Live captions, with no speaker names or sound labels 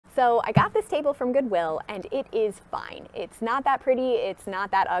So I got this table from Goodwill and it is fine. It's not that pretty, it's not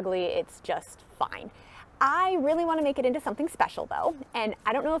that ugly, it's just fine. I really want to make it into something special though, and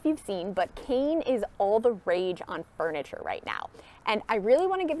I don't know if you've seen, but cane is all the rage on furniture right now. And I really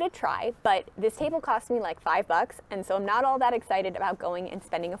want to give it a try, but this table cost me like $5, and so I'm not all that excited about going and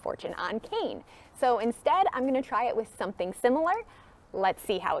spending a fortune on cane. So instead, I'm going to try it with something similar. Let's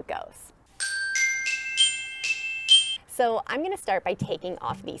see how it goes. So I'm going to start by taking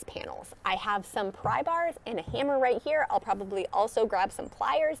off these panels. I have some pry bars and a hammer right here. I'll probably also grab some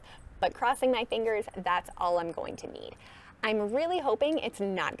pliers, but crossing my fingers, that's all I'm going to need. I'm really hoping it's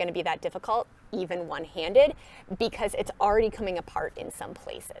not going to be that difficult, even one-handed, because it's already coming apart in some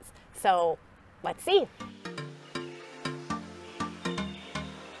places. So let's see.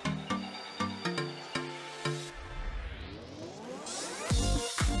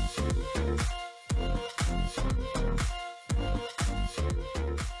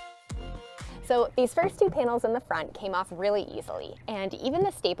 So these first two panels in the front came off really easily, and even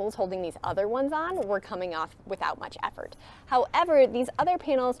the staples holding these other ones on were coming off without much effort. However, these other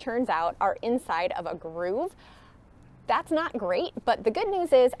panels, turns out, are inside of a groove. That's not great, but the good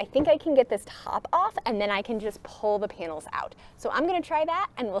news is I think I can get this top off and then I can just pull the panels out. So I'm gonna try that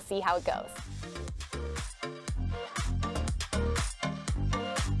and we'll see how it goes.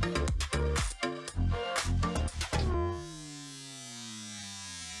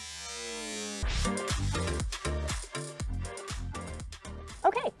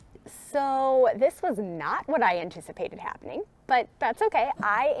 Okay, so this was not what I anticipated happening, but that's okay.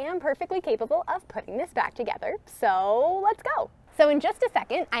 I am perfectly capable of putting this back together, so let's go. So in just a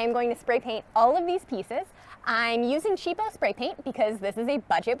second, I am going to spray paint all of these pieces. I'm using cheapo spray paint because this is a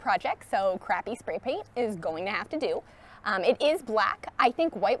budget project, so crappy spray paint is going to have to do. It is black. I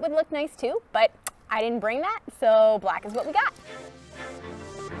think white would look nice too, but I didn't bring that, so black is what we got.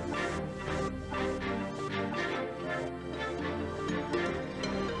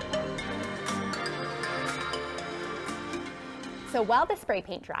 So while the spray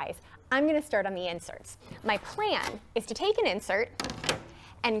paint dries, I'm going to start on the inserts. My plan is to take an insert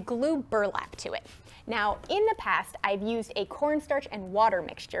and glue burlap to it. Now, in the past, I've used a cornstarch and water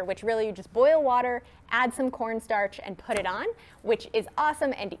mixture, which really you just boil water, add some cornstarch, and put it on, which is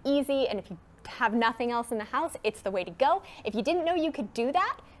awesome and easy, and if you have nothing else in the house, it's the way to go. If you didn't know you could do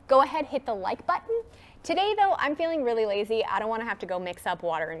that, go ahead, hit the like button. Today though, I'm feeling really lazy. I don't want to have to go mix up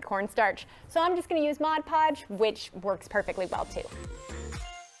water and cornstarch, so I'm just going to use Mod Podge, which works perfectly well too.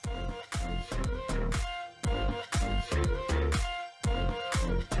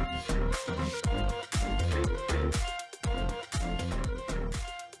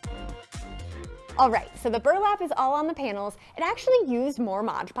 Alright, so the burlap is all on the panels. It actually used more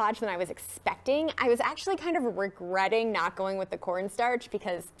Mod Podge than I was expecting. I was actually kind of regretting not going with the cornstarch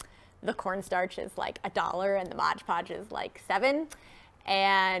because the cornstarch is like $1 and the Mod Podge is like $7.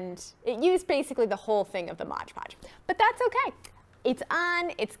 And it used basically the whole thing of the Mod Podge. But that's okay. It's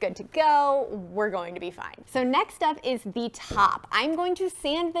on, it's good to go, we're going to be fine. So next up is the top. I'm going to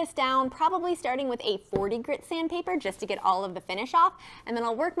sand this down, probably starting with a 40 grit sandpaper just to get all of the finish off, and then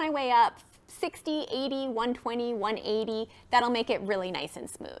I'll work my way up 60, 80, 120, 180. That'll make it really nice and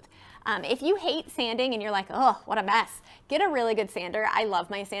smooth. If you hate sanding and you're like, oh, what a mess, get a really good sander. I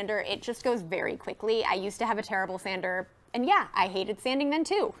love my sander. It just goes very quickly. I used to have a terrible sander, and yeah, I hated sanding then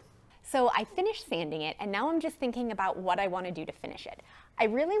too. So I finished sanding it, and now I'm just thinking about what I want to do to finish it. I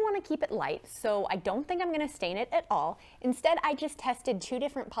really want to keep it light, so I don't think I'm going to stain it at all. Instead, I just tested two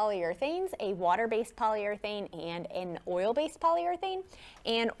different polyurethanes, a water-based polyurethane and an oil-based polyurethane.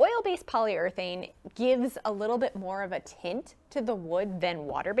 And oil-based polyurethane gives a little bit more of a tint to the wood than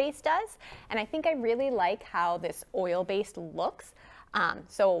water-based does, and I think I really like how this oil-based looks.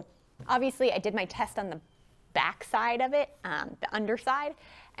 So obviously, I did my test on the back side of it, the underside,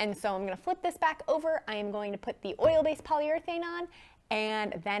 and so I'm going to flip this back over. I am going to put the oil-based polyurethane on,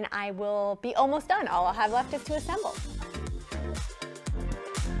 and then I will be almost done. All I'll have left is to assemble.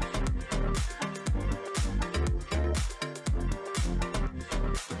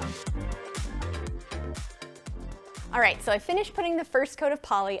 All right, so I finished putting the first coat of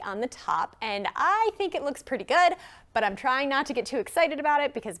poly on the top, and I think it looks pretty good, but I'm trying not to get too excited about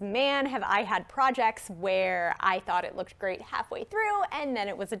it because, man, have I had projects where I thought it looked great halfway through and then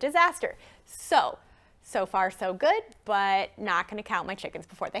it was a disaster. So far so good, but not gonna count my chickens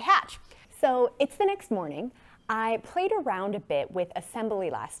before they hatch. So it's the next morning. I played around a bit with assembly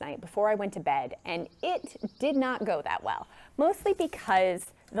last night before I went to bed, and it did not go that well, mostly because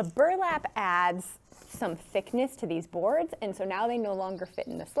the burlap adds some thickness to these boards, and so now they no longer fit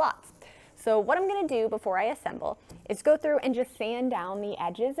in the slots. So what I'm gonna do before I assemble is go through and just sand down the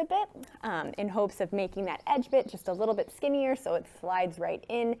edges a bit in hopes of making that edge bit just a little bit skinnier so it slides right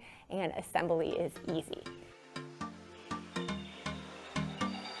in and assembly is easy.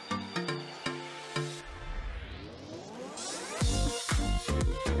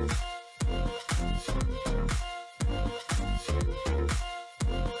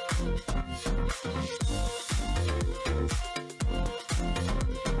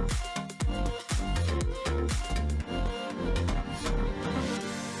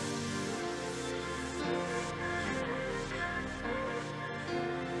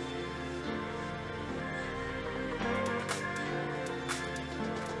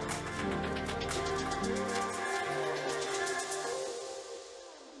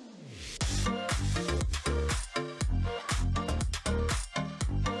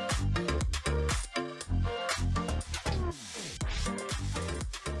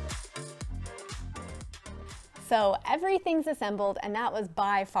 So everything's assembled, and that was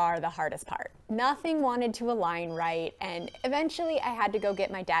by far the hardest part. Nothing wanted to align right, and eventually I had to go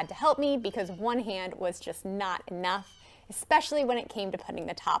get my dad to help me because one hand was just not enough, especially when it came to putting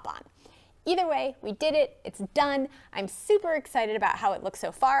the top on. Either way, we did it, it's done. I'm super excited about how it looks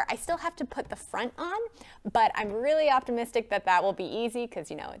so far. I still have to put the front on, but I'm really optimistic that that will be easy because,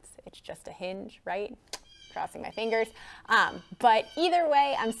 you know, it's just a hinge, right? Crossing my fingers. But either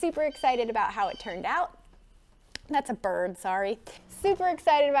way, I'm super excited about how it turned out. That's a bird, sorry. Super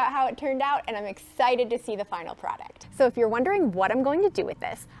excited about how it turned out, and I'm excited to see the final product. So if you're wondering what I'm going to do with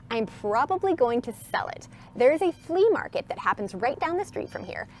this, I'm probably going to sell it. There is a flea market that happens right down the street from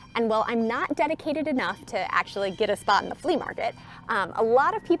here, and while I'm not dedicated enough to actually get a spot in the flea market, a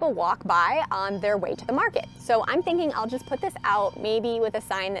lot of people walk by on their way to the market. So I'm thinking I'll just put this out maybe with a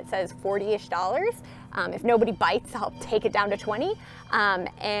sign that says $40-ish. If nobody bites, I'll take it down to 20,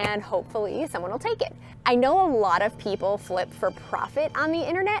 and hopefully someone will take it. I know a lot of people flip for profit on the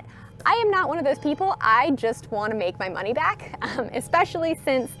internet. I am not one of those people. I just want to make my money back, especially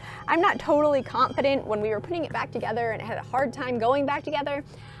since I'm not totally confident when we were putting it back together and it had a hard time going back together.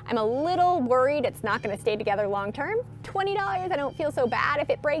 I'm a little worried it's not going to stay together long term. $20, I don't feel so bad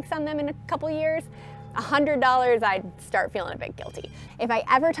if it breaks on them in a couple years. $100, I'd start feeling a bit guilty. If I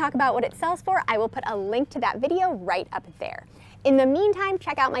ever talk about what it sells for, I will put a link to that video right up there. In the meantime,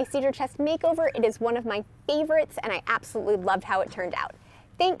 check out my cedar chest makeover. It is one of my favorites, and I absolutely loved how it turned out.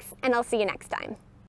 Thanks, and I'll see you next time.